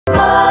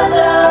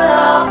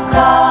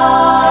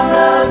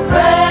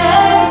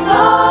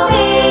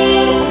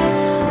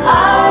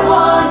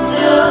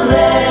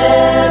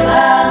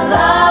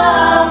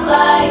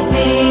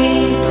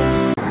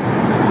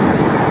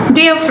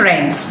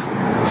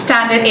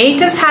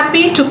8 is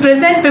happy to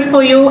present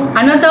before you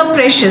another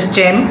precious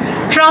gem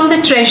from the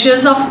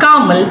treasures of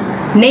Carmel,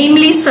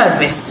 namely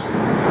service.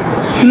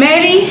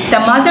 Mary,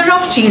 the mother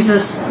of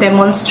Jesus,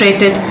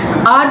 demonstrated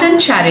ardent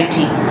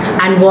charity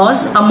and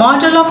was a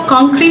model of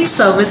concrete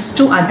service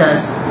to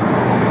others.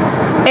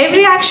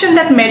 Every action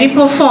that Mary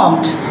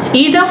performed,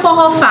 either for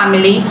her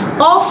family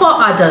or for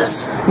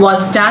others,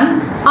 was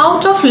done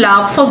out of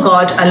love for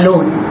God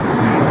alone.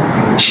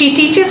 She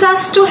teaches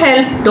us to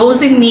help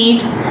those in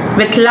need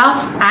with love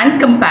and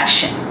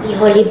compassion. The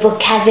Holy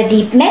Book has a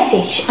deep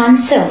message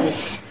on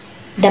service.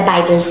 The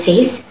Bible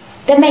says,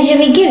 "The measure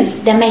we give,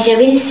 the measure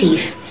we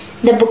receive."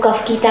 The Book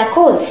of Gita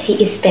quotes, "He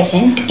is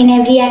present in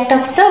every act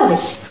of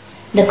service."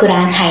 The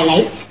Quran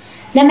highlights,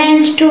 "The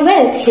man's true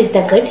wealth is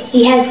the good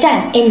he has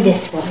done in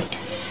this world."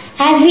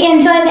 As we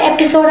enjoy the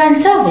episode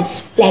on service,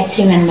 let's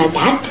remember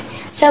that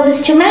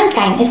service to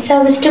mankind is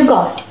service to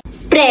God.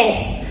 Prayer.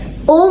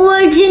 O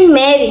Virgin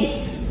Mary,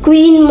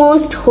 Queen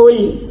most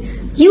holy,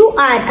 you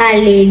are Our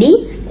Lady,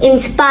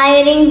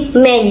 inspiring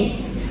many.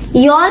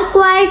 Your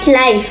quiet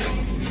life,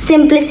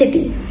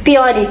 simplicity,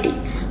 purity,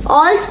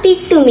 all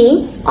speak to me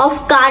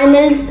of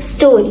Carmel's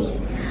story.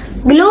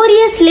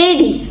 Glorious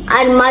Lady,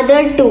 our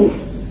mother too,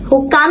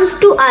 who comes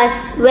to us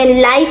when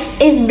life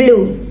is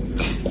blue.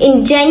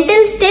 In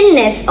gentle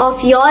stillness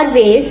of your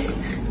ways,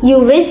 you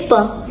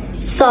whisper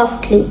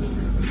softly,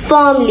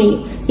 firmly,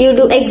 you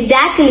do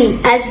exactly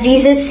as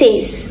Jesus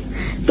says.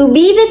 To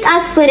be with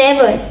us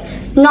forever,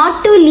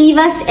 not to leave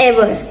us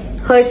ever.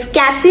 Her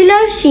scapular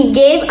she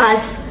gave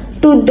us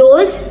to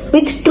those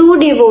with true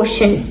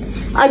devotion,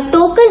 a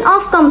token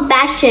of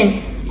compassion,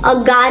 a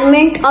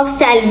garment of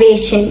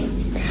salvation.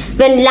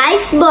 When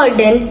life's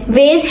burden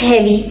weighs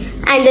heavy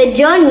and the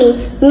journey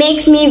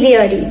makes me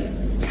weary,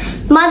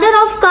 Mother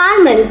of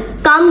Carmel,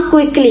 come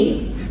quickly.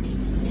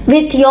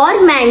 With your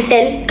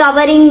mantle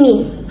covering me,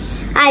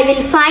 I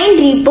will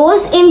find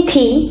repose in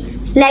thee,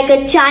 like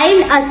a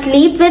child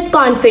asleep with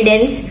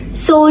confidence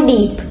so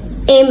deep.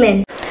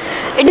 Amen.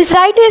 It is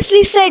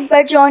righteously said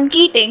by John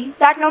Keating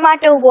that no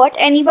matter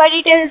what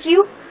anybody tells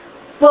you,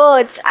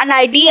 words and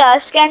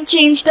ideas can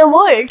change the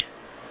world.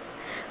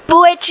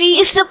 Poetry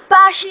is the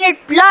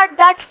passionate blood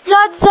that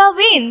floods our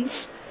veins.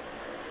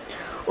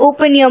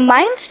 Open your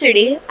minds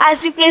today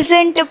as we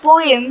present a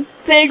poem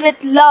filled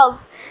with love,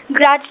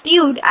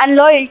 gratitude and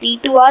loyalty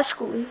to our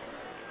school.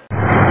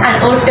 An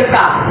ode to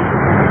Carmel.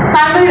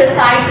 Carmel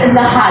resides in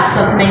the hearts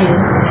of many.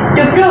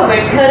 To prove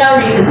it, here are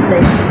reasons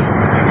plenty.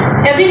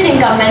 Everything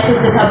commences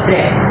with a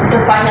prayer. To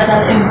find such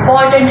an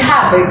important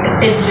habit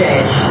is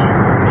rare.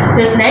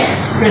 This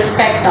next,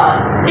 respect all,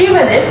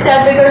 even if they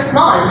are big or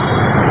small.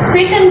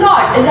 Faith in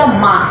God is a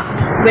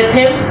must. With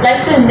Him,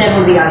 life will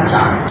never be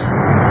unjust.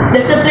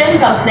 Discipline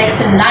comes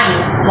next in line.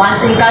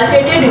 Once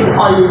inculcated, you will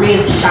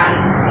always shine.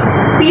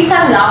 Peace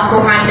and love go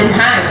hand in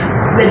hand.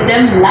 With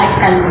them, life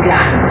can be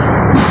grand.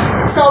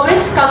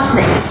 Service comes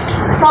next.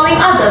 Serving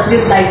others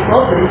gives life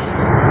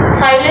purpose.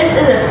 Silence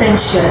is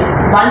essential.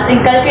 Once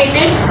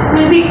inculcated,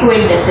 will be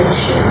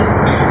quintessential.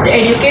 The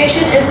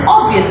education is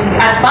obviously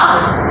at par.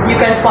 You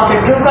can spot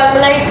a true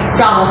Carmelite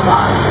from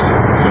afar.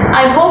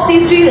 I hope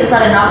these reasons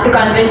are enough to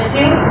convince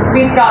you.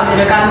 Be proud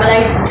you're a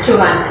Carmelite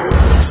through and through.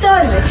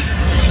 Service.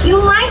 You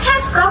might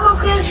have come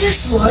across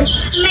this word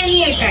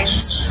many a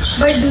times,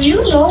 but do you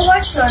know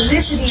what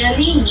service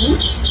really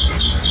means?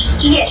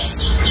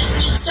 Yes.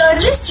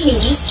 Service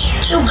means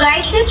to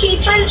guide the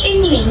people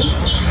in need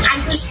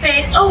and to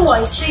spread a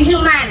voice to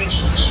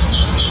humanity.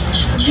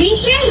 We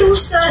can do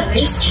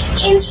service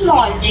in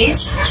small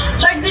ways,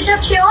 but with a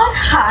pure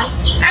heart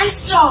and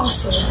strong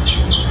soul.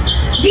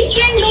 We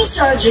can do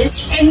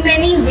service in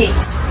many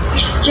ways,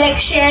 like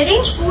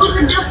sharing food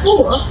with the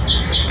poor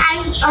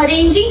and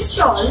arranging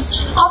stalls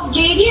of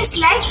various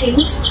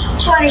likings,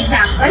 for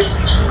example,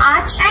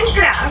 arts and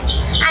crafts,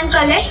 and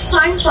collect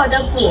funds for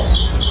the poor.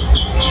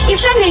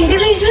 If an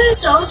individual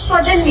serves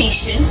for the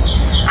nation,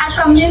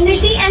 our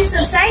community and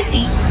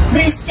society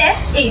will step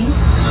in,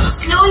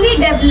 slowly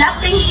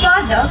developing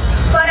further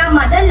for our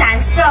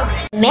motherland's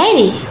progress.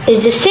 Mary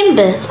is the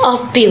symbol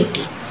of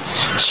beauty.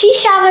 She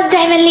showers the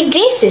heavenly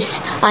graces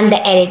on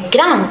the arid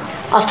ground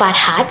of our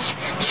hearts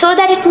so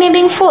that it may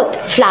bring forth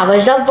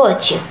flowers of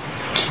virtue.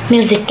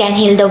 Music can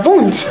heal the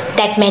wounds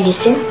that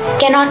medicine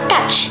cannot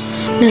touch.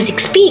 Music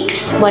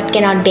speaks what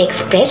cannot be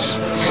expressed,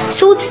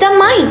 soothes the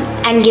mind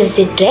and gives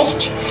it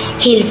rest,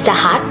 heals the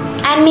heart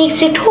and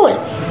makes it whole,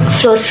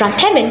 flows from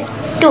heaven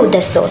to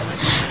the soul.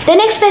 The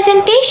next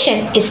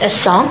presentation is a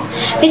song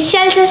which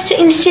tells us to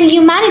instill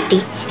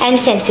humanity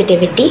and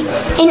sensitivity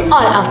in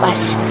all of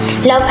us.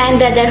 Love and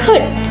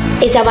brotherhood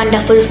is a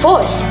wonderful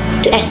force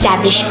to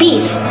establish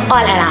peace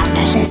all around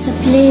us. There's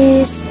a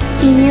place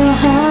in your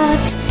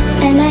heart,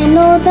 and I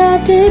know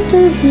that it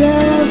is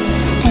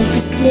love, and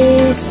this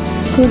place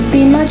could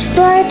be much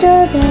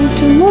brighter than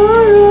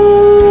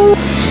tomorrow.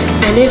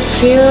 And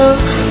if you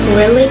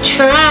really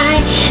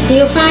try,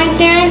 you'll find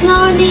there's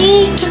no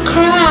need to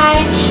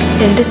cry.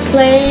 In this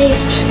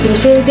place, you'll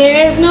feel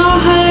there's no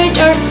hurt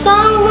or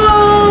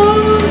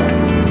sorrow.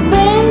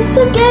 Friends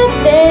to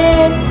get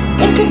there,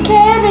 if If you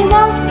care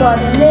enough for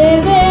the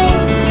living,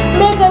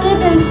 make a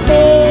little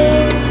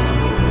space,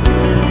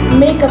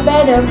 make a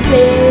better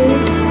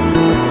place.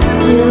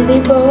 Heal the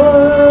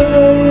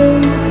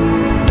world,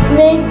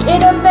 make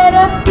it a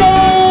better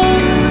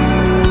place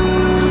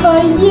for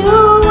you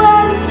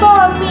and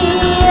for me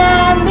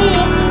and the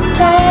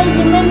entire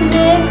human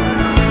race.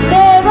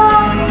 There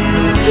are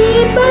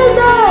people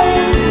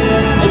dying.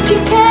 If you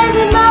care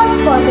enough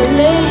for the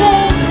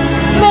living,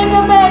 make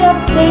a better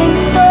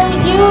place for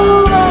you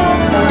and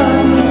for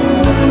me.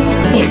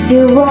 If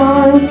you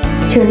want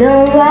to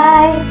know why,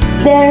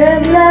 there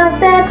is love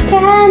that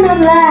cannot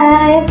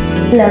lie.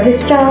 Love is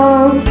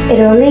strong, it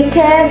only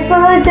cares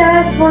for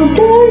just one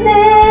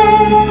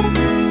living.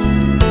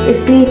 If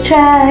we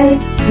try,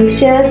 we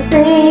shall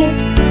see.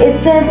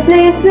 It's a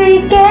place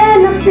we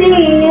cannot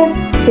flee.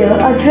 Feel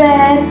our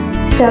dread,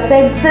 stop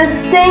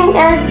existing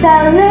and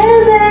start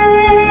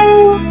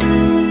living.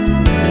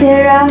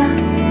 There are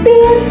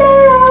beings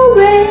that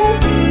always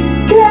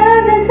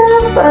love is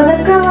up for the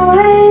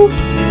growing.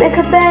 Make a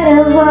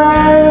better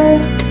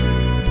world,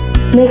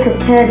 make a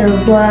better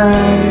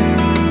world.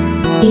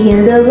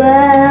 Heal the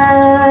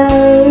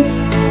world,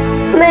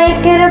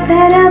 make it a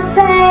better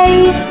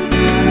place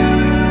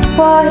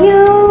for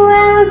you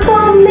and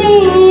for me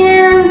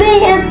and the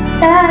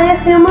entire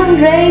human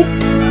race.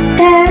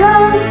 There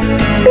are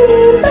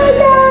people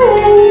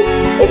dying.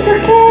 If you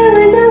care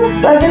enough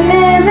for the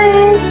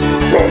living,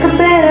 make a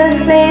better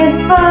place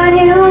for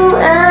you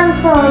and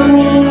for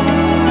me.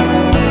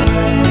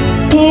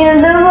 Heal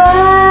the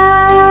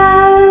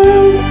world,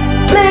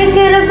 make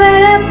it a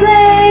better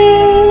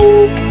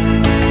place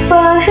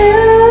for you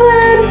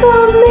and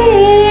for me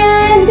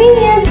and the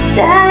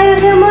entire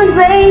human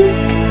race.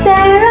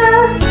 There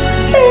are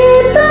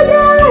people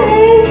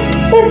dying.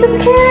 If you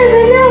care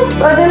enough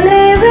for the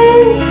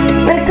living,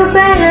 make a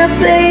better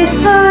place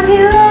for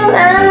you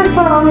and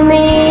for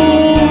me.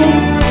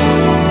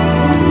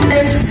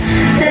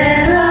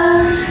 There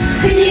are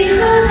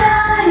people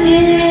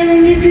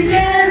dying. If you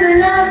care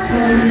enough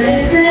for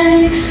living,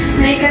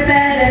 make a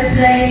better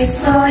place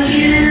for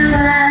you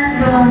and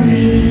for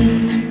me.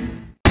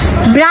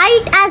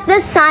 Bright as the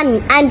sun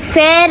and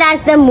fair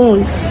as the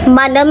moon,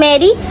 Mother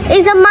Mary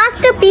is a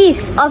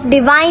masterpiece of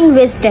divine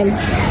wisdom.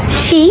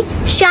 She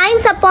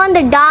shines upon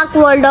the dark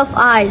world of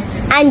ours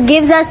and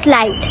gives us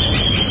light.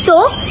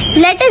 So,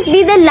 let us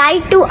be the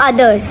light to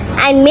others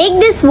and make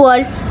this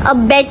world a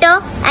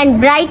better and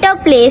brighter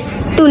place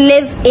to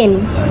live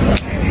in.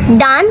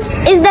 Dance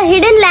is the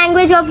hidden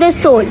language of the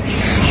soul.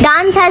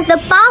 Dance has the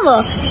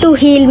power to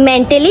heal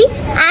mentally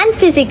and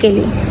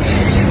physically.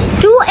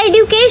 True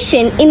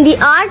education in the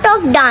art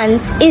of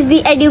dance is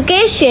the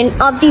education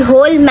of the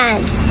whole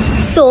man.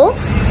 So,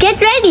 get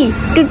ready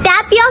to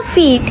tap your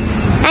feet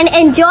and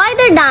enjoy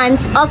the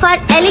dance of our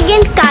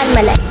elegant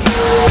Carmelites.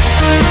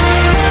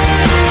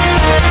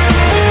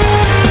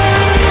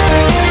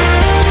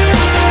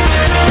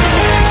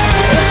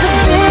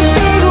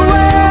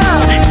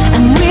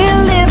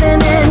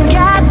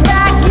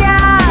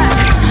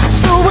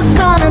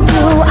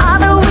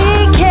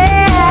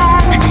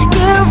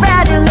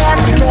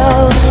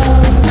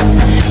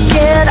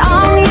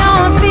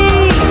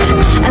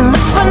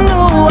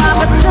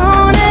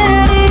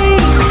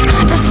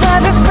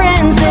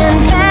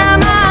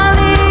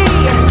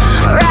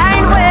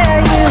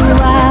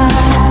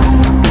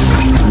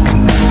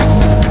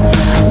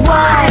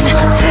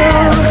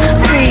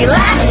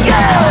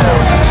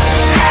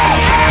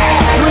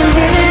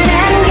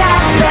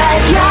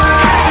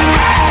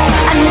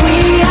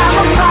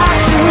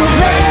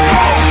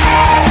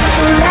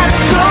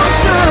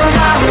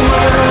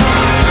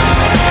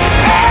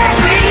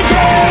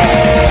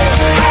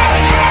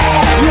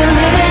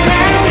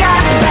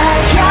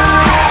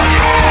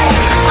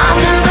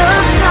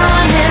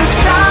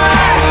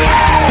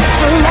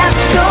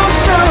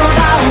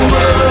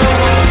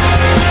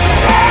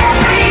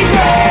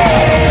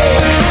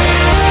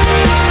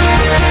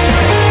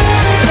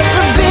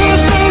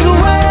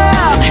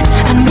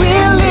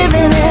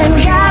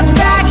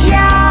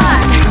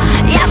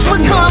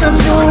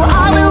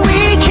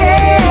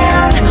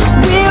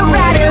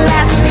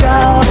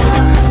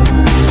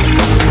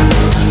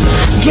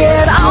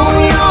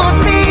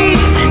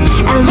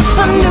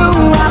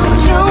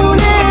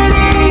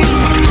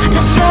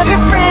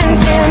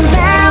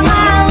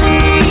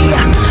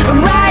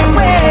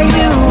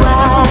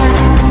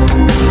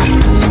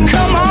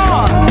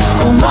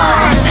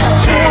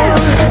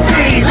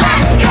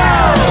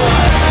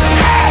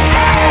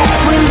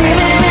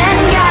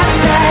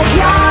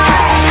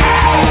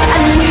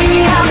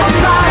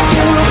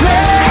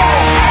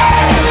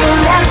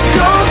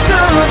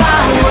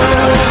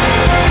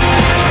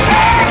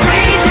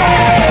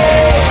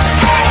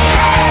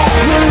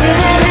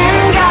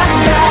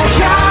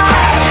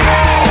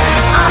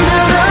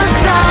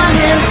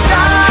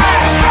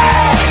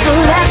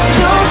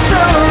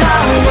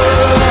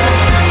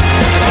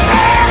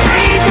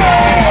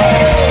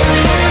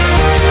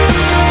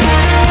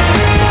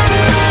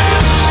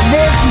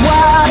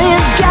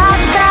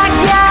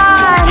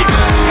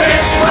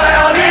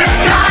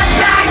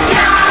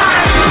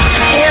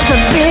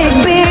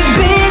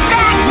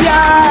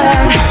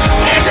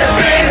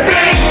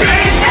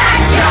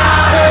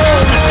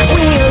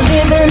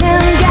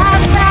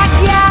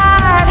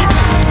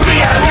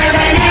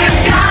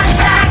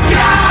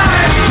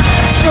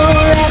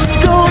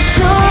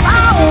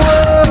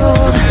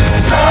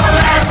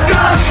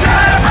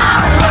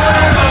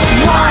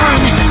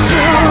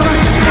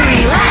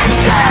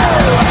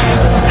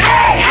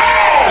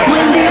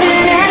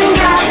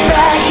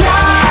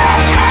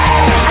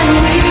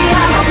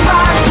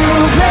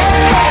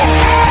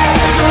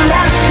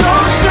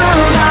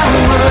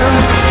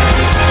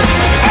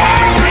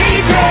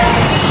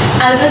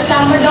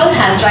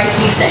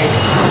 said,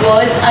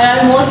 words are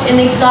our most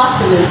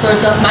inexhaustible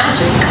source of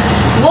magic.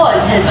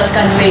 Words help us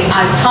convey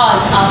our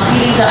thoughts, our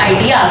feelings, or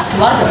ideas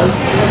to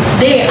others.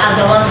 They are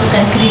the ones who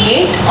can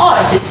create or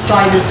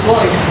destroy this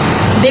world.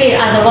 They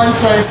are the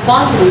ones who are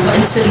responsible for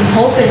instilling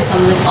hope in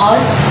someone or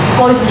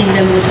poisoning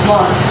them with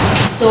war.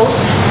 So,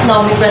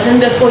 now we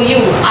present before you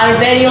our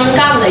very own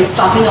Carmelites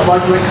talking about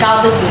what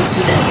Carmel means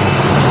to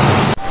them.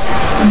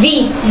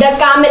 We, the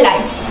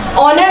Carmelites,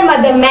 honor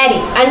Mother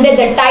Mary under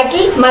the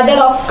title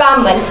Mother of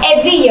Carmel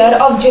every year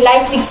of July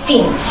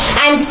 16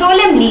 and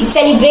solemnly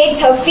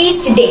celebrates her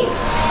feast day.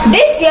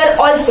 This year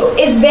also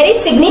is very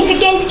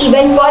significant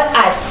even for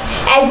us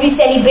as we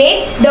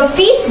celebrate the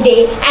feast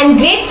day and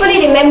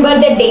gratefully remember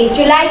the day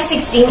July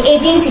 16,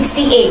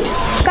 1868.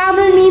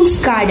 Carmel means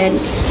garden,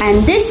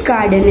 and this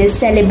garden is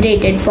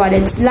celebrated for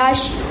its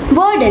lush,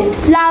 verdant,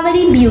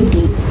 flowery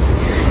beauty.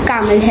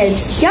 Carmel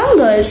helps young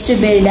girls to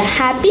build a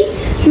happy,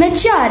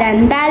 mature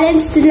and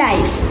balanced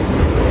life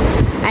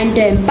and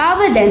to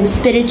empower them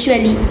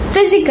spiritually,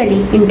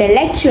 physically,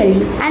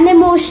 intellectually and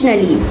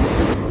emotionally.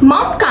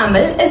 Mount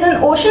Carmel is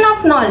an ocean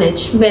of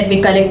knowledge where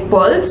we collect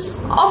pearls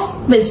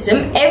of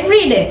wisdom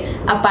every day.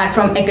 Apart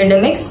from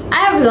academics, I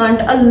have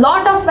learned a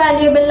lot of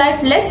valuable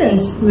life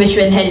lessons which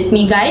will help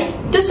me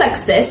guide to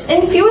success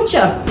in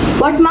future.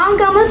 What Mount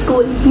Carmel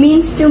School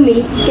means to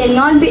me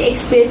cannot be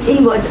expressed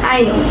in words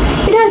I know.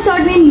 It has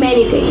taught me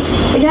many things.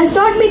 It has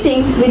taught me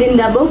things within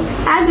the books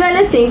as well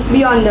as things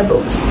beyond the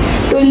books.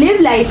 To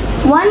live life,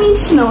 one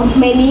needs to know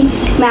many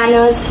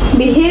manners,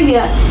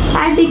 behavior,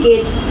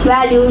 etiquettes,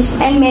 values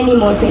and many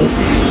more things.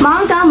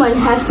 Mount Carmel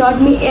has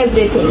taught me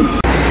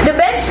everything. The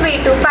best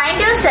way to find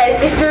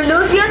yourself is to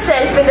lose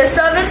yourself in the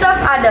service of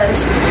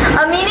others.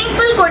 A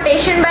meaningful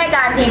quotation by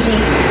Gandhiji.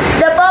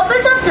 The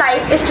purpose of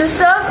life is to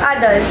serve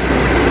others.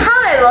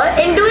 However,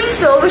 in doing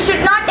so, we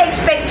should not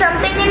expect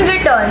something in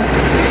return.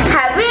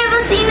 Have we ever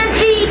seen a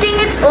tree eating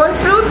its own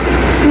fruit?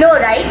 No,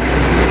 right?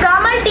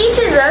 Carmel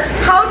teaches us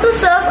how to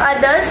serve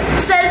others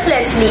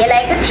selflessly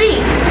like a tree.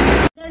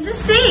 There's a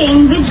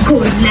saying which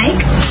goes like,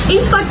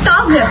 in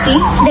photography,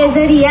 there's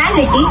a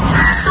reality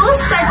so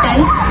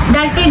subtle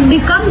that it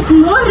becomes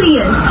more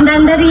real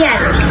than the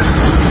reality.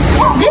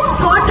 This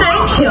quote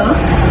right here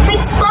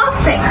fits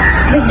perfect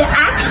with the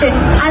action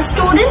our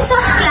students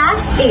of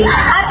Class A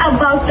are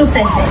about to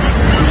present.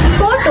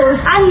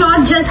 Photos are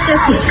not just a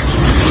click.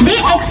 They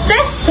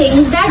express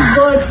things that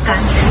words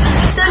can't.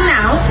 So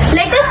now,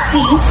 let us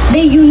see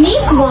the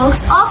unique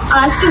works of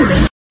our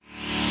students.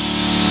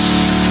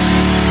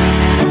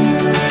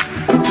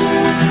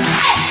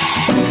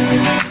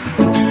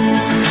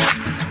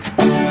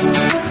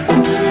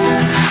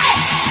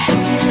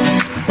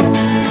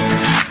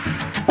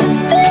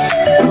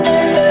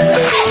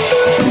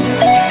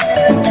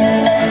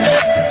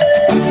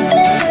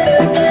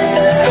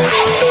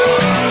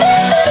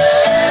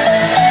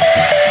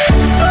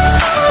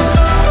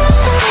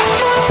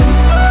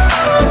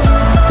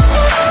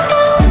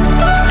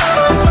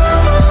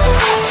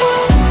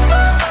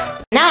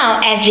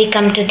 As we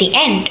come to the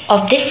end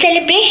of this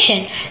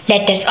celebration,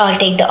 let us all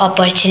take the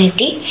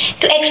opportunity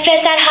to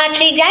express our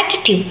hearty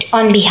gratitude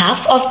on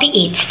behalf of the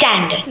 8th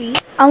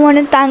standard. I want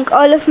to thank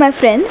all of my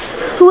friends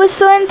who were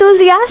so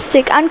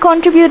enthusiastic and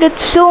contributed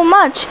so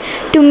much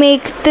to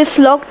make this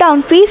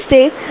lockdown feast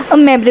day a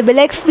memorable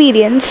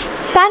experience.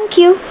 Thank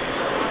you.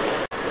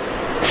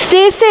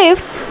 Stay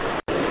safe,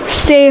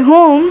 stay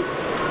home,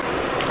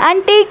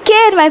 and take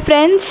care, my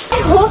friends. I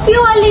hope you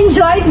all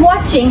enjoyed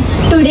watching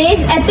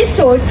today's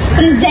episode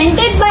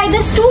presented by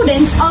the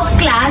students of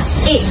Class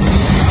A.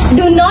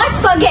 Do not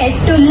forget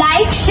to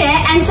like, share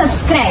and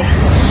subscribe.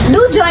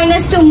 Do join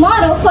us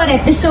tomorrow for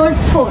episode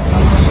 4.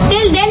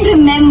 Till then,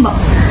 remember,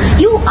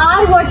 you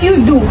are what you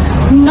do,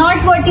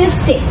 not what you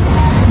say.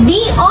 Be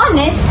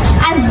honest,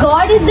 as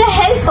God is the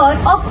helper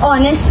of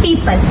honest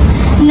people.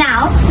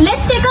 Now,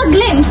 let's take a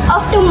glimpse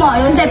of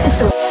tomorrow's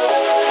episode.